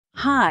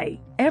Hi,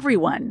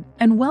 everyone,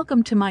 and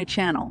welcome to my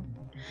channel.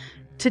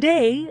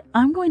 Today,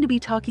 I'm going to be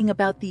talking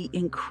about the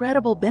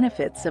incredible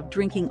benefits of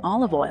drinking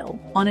olive oil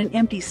on an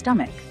empty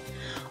stomach.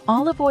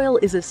 Olive oil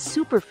is a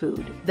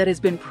superfood that has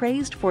been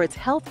praised for its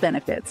health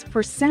benefits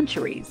for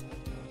centuries.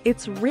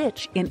 It's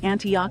rich in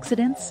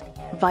antioxidants,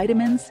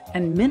 vitamins,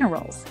 and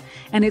minerals,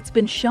 and it's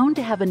been shown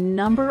to have a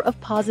number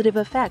of positive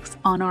effects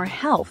on our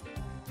health.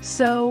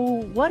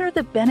 So, what are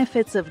the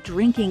benefits of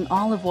drinking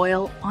olive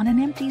oil on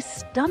an empty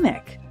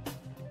stomach?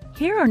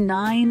 Here are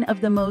 9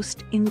 of the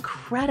most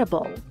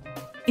incredible.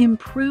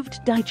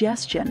 Improved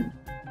digestion.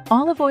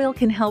 Olive oil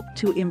can help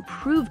to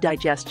improve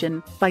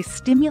digestion by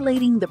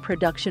stimulating the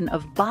production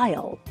of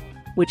bile,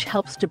 which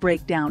helps to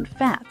break down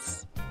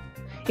fats.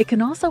 It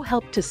can also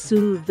help to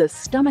soothe the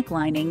stomach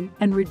lining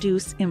and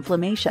reduce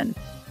inflammation.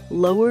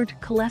 Lowered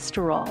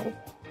cholesterol.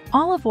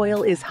 Olive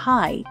oil is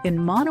high in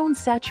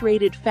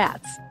monounsaturated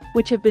fats,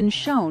 which have been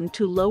shown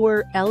to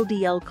lower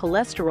LDL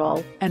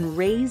cholesterol and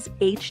raise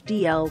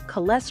HDL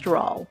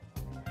cholesterol.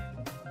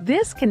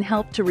 This can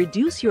help to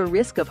reduce your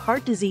risk of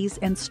heart disease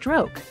and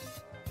stroke.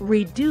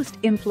 Reduced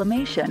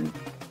inflammation.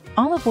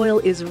 Olive oil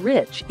is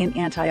rich in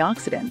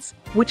antioxidants,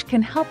 which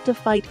can help to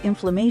fight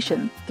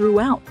inflammation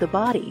throughout the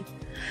body.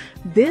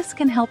 This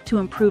can help to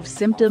improve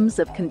symptoms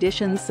of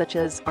conditions such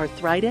as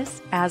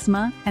arthritis,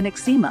 asthma, and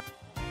eczema.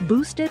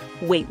 Boosted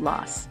weight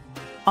loss.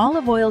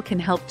 Olive oil can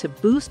help to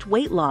boost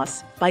weight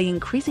loss by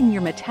increasing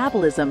your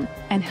metabolism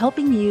and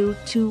helping you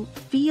to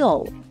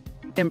feel.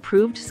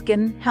 Improved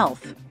skin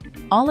health.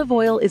 Olive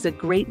oil is a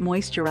great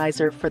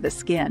moisturizer for the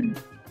skin.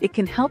 It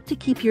can help to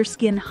keep your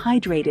skin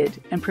hydrated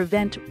and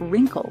prevent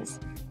wrinkles.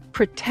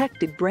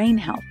 Protected brain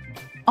health.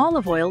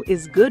 Olive oil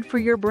is good for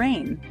your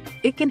brain.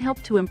 It can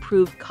help to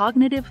improve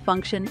cognitive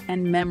function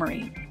and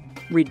memory.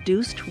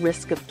 Reduced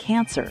risk of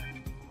cancer.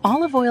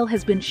 Olive oil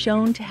has been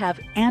shown to have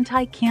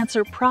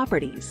anti-cancer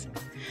properties.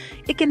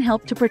 It can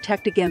help to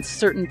protect against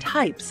certain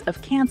types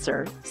of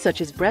cancer, such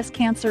as breast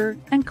cancer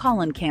and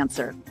colon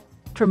cancer.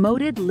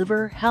 Promoted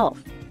liver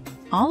health.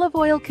 Olive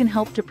oil can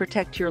help to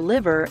protect your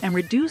liver and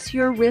reduce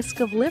your risk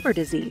of liver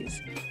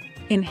disease.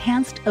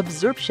 Enhanced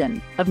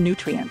absorption of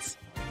nutrients.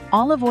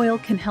 Olive oil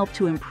can help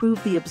to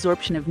improve the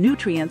absorption of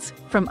nutrients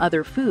from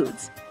other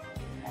foods.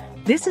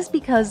 This is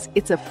because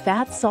it's a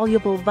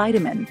fat-soluble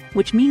vitamin,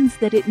 which means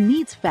that it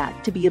needs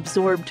fat to be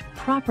absorbed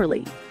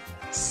properly.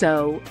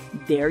 So,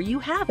 there you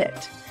have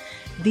it.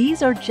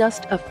 These are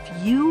just a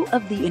few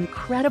of the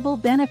incredible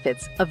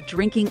benefits of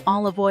drinking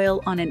olive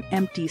oil on an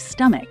empty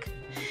stomach.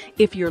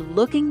 If you're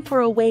looking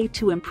for a way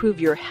to improve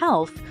your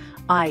health,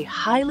 I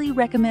highly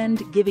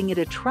recommend giving it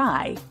a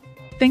try.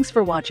 Thanks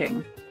for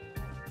watching.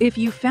 If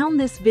you found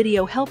this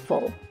video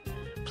helpful,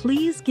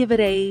 please give it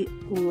a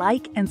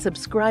like and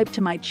subscribe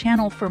to my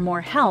channel for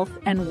more health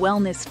and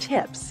wellness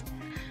tips.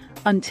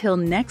 Until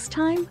next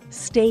time,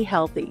 stay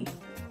healthy.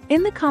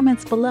 In the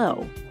comments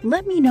below,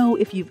 let me know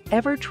if you've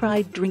ever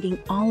tried drinking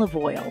olive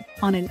oil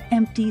on an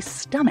empty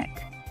stomach.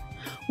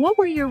 What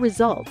were your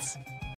results?